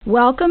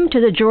Welcome to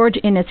the George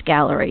Inness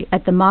Gallery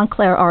at the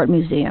Montclair Art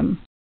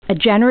Museum, a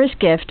generous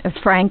gift of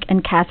Frank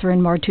and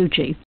Catherine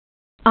Martucci.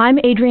 I'm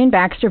Adrienne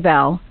Baxter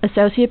Bell,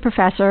 Associate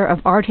Professor of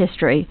Art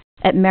History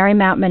at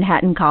Marymount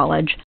Manhattan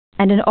College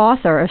and an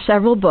author of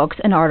several books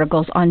and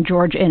articles on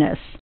George Inness.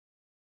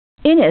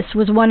 Inness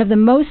was one of the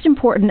most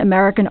important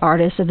American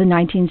artists of the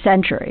 19th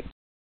century.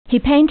 He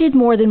painted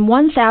more than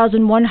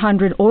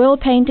 1,100 oil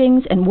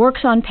paintings and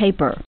works on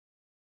paper.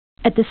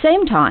 At the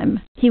same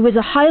time, he was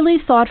a highly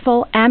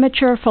thoughtful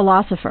amateur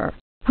philosopher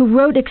who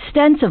wrote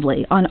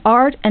extensively on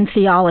art and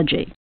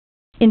theology.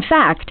 In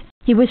fact,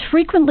 he was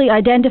frequently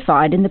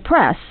identified in the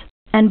press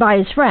and by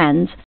his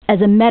friends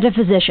as a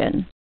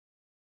metaphysician.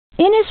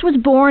 Inness was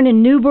born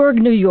in Newburgh,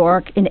 New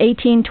York in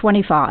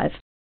 1825.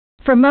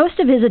 For most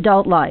of his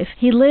adult life,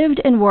 he lived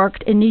and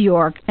worked in New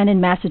York and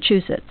in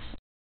Massachusetts.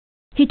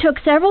 He took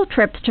several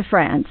trips to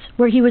France,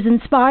 where he was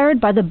inspired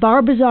by the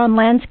Barbizon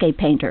landscape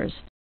painters,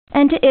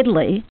 and to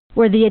Italy,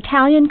 where the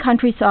Italian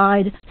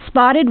countryside,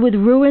 spotted with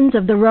ruins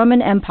of the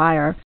Roman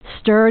Empire,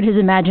 stirred his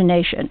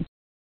imagination.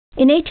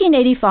 In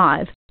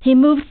 1885, he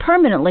moved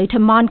permanently to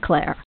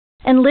Montclair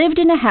and lived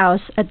in a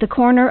house at the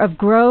corner of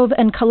Grove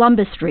and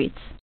Columbus Streets.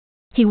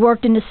 He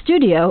worked in a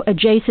studio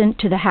adjacent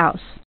to the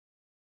house.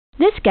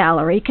 This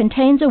gallery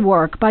contains a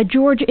work by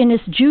George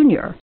Inness,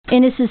 Jr.,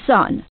 Inness's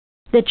son,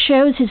 that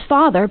shows his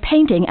father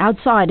painting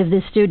outside of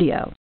this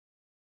studio.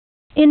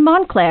 In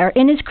Montclair,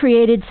 Inness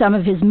created some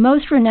of his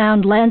most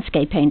renowned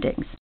landscape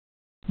paintings.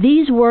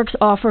 These works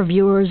offer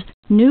viewers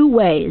new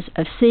ways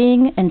of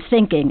seeing and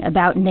thinking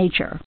about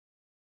nature.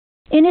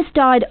 Inness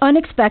died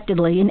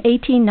unexpectedly in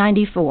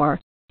 1894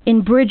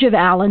 in Bridge of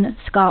Allan,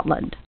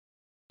 Scotland.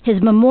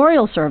 His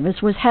memorial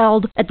service was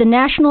held at the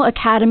National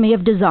Academy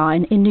of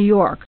Design in New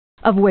York,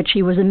 of which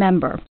he was a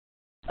member.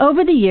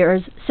 Over the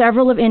years,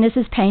 several of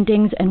Inness's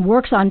paintings and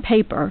works on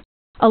paper,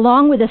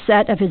 along with a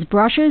set of his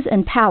brushes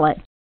and palette,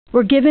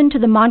 were given to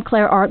the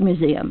Montclair Art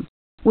Museum,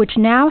 which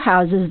now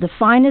houses the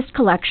finest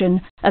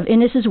collection of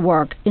Inness's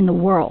work in the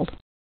world.